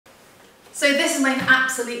So this is my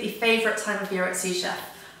absolutely favourite time of year at Sous Chef.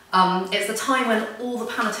 It's the time when all the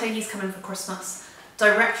panettones come in for Christmas,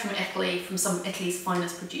 direct from Italy, from some of Italy's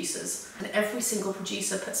finest producers. And every single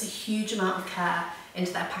producer puts a huge amount of care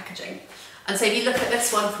into their packaging. And so if you look at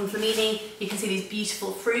this one from Flamini, you can see these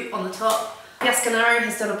beautiful fruit on the top. Gasconaro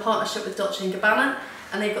has done a partnership with Dolce & Gabbana,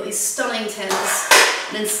 and they've got these stunning tins.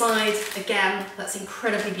 And inside, again, that's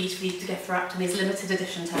incredibly beautifully gift wrapped in these limited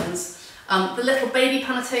edition tins. The little baby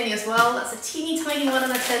panettone as well, that's a teeny tiny one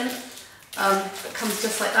in a tin. That comes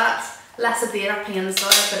just like that. Less of the wrapping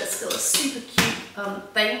inside, but it's still a super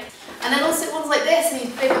cute thing. And then also ones like this in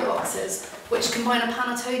these bigger boxes, which combine a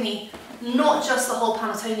panettone, not just the whole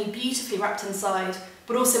panettone beautifully wrapped inside,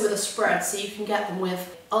 but also with a spread. So you can get them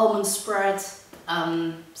with almond spread,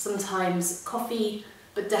 sometimes coffee,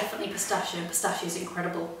 but definitely pistachio. Pistachio is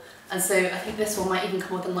incredible. And so I think this one might even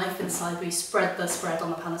come with a knife inside where you spread the spread on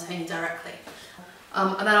the panettone directly.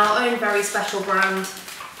 And then our own very special brand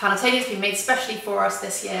panettone has been made specially for us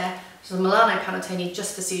this year, which is a Milano panettone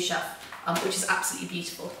just for Sous Chef, which is absolutely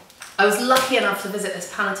beautiful. I was lucky enough to visit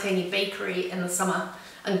this panettone bakery in the summer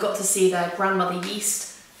and got to see their grandmother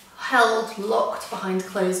yeast held, locked behind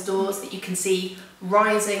closed doors that you can see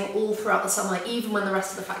rising all throughout the summer. Even when the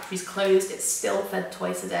rest of the factory's closed, it's still fed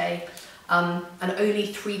twice a day. And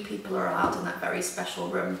only 3 people are allowed in that very special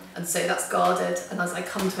room. And so that's guarded. And as I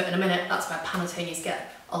come to it in a minute, that's where panettones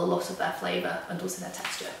get a lot of their flavour and also their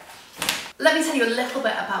texture. Let me tell you a little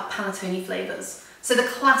bit about panettone flavours. So the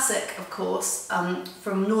classic, of course,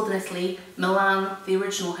 from northern Italy, Milan, the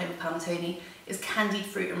original home of panettone, is candied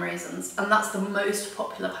fruit and raisins. And that's the most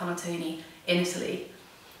popular panettone in Italy.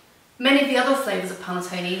 Many of the other flavours of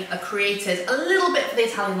panettone are created a little bit for the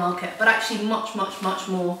Italian market, but actually much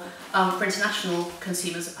more for international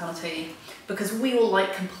consumers of panettone, because we all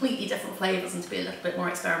like completely different flavours and to be a little bit more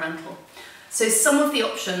experimental. So some of the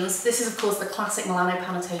options, this is of course the classic Milano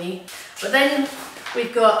panettone, but then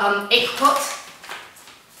we've got apricot,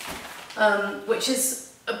 which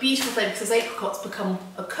is a beautiful flavour because as apricots become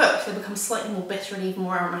cooked, they become slightly more bitter and even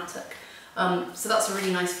more aromatic. So that's a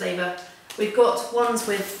really nice flavour. We've got ones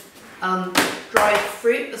with dried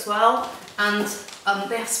fruit as well, and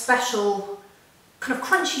they have special kind of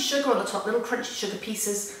crunchy sugar on the top, little crunchy sugar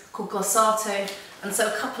pieces called glassato, and so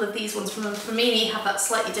a couple of these ones from Flamini have that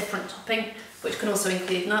slightly different topping, which can also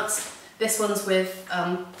include nuts. This one's with,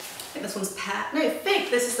 I think this one's pear, no,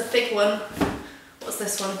 fig, this is the fig one. What's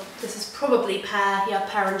this one? This is probably pear, yeah,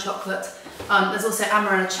 pear and chocolate. There's also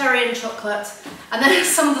Amarena cherry and chocolate, and then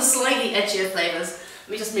some of the slightly edgier flavours.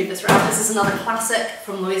 Let me just move this around. This is another classic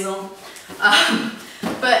from Loison.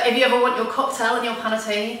 But if you ever want your cocktail and your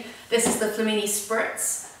panettone, this is the Flamini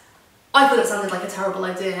Spritz. I thought it sounded like a terrible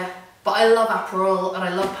idea, but I love Aperol and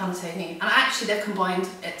I love panettone, and actually they've combined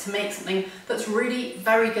it to make something that's really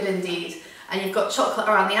very good indeed. And you've got chocolate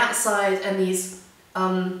around the outside and these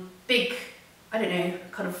big, I don't know,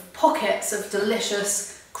 kind of pockets of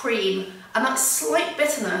delicious cream, and that slight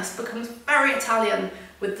bitterness becomes very Italian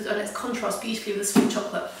and it's contrasts beautifully with the sweet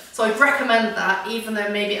chocolate. So I'd recommend that, even though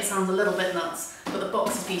maybe it sounds a little bit nuts, but the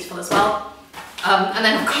box is beautiful as well. And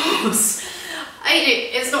then of course,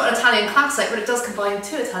 it's not an Italian classic, but it does combine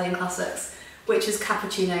 2 Italian classics, which is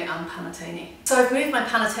cappuccino and panettone. So I've moved my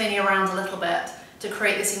panettone around a little bit to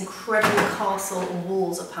create this incredible castle and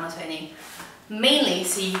walls of panettone, mainly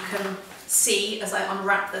so you can see, as I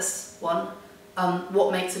unwrap this one,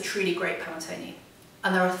 what makes a truly great panettone.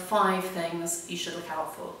 And there are 5 things you should look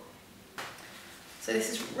out for. So this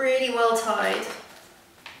is really well tied.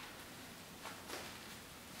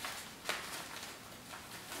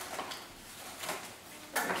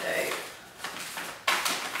 There we go.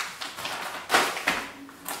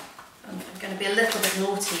 I'm going to be a little bit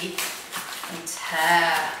naughty and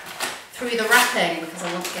tear through the wrapping because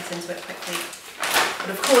I want to get into it quickly. But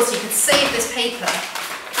of course you could save this paper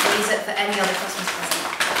and use it for any other Christmas present.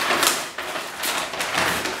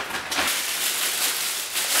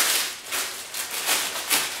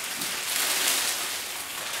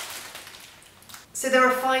 So there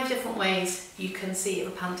are 5 different ways you can see if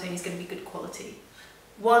a panettone is going to be good quality.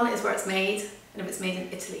 One is where it's made, and if it's made in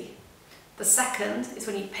Italy. The second is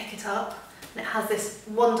when you pick it up and it has this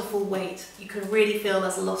wonderful weight. You can really feel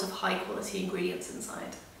there's a lot of high quality ingredients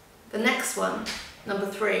inside. The next one, number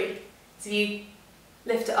 3, is if you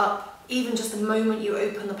lift it up, even just the moment you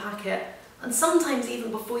open the packet, and sometimes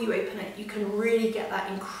even before you open it, you can really get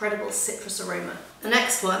that incredible citrus aroma. The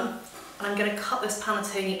next one, and I'm going to cut this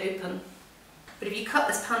panettone open. But if you cut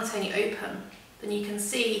this panettone open, then you can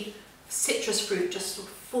see citrus fruit just sort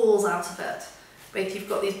of falls out of it. Both you've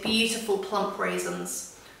got these beautiful plump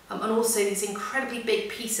raisins and also these incredibly big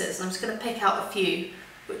pieces, and I'm just going to pick out a few.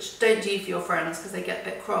 which don't do for your friends because they get a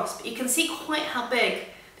bit cross. But you can see quite how big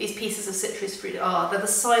these pieces of citrus fruit are. They're the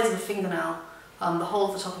size of a fingernail, the whole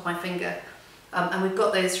of the top of my finger. And we've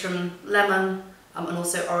got those from lemon and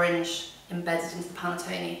also orange embedded into the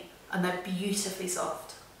panettone, and they're beautifully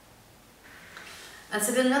soft. And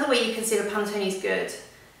so then another way you can see the panettone is good,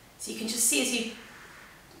 so you can just see as you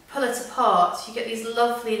pull it apart, you get these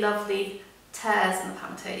lovely, lovely tears in the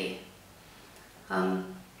panettone.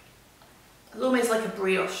 It's almost like a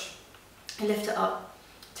brioche. You lift it up,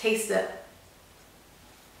 taste it.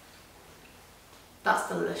 That's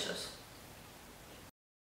delicious.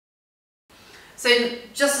 So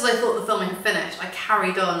just as I thought the filming had finished, I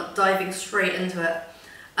carried on diving straight into it.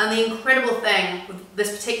 And the incredible thing with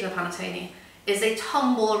this particular panettone is they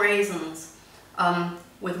tumble raisins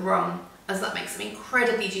with rum, as that makes them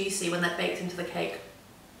incredibly juicy when they're baked into the cake.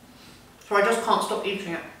 So I just can't stop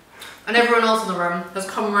eating it. And everyone else in the room has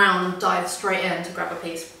come round and dived straight in to grab a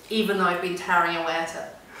piece, even though I've been tearing away at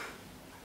it.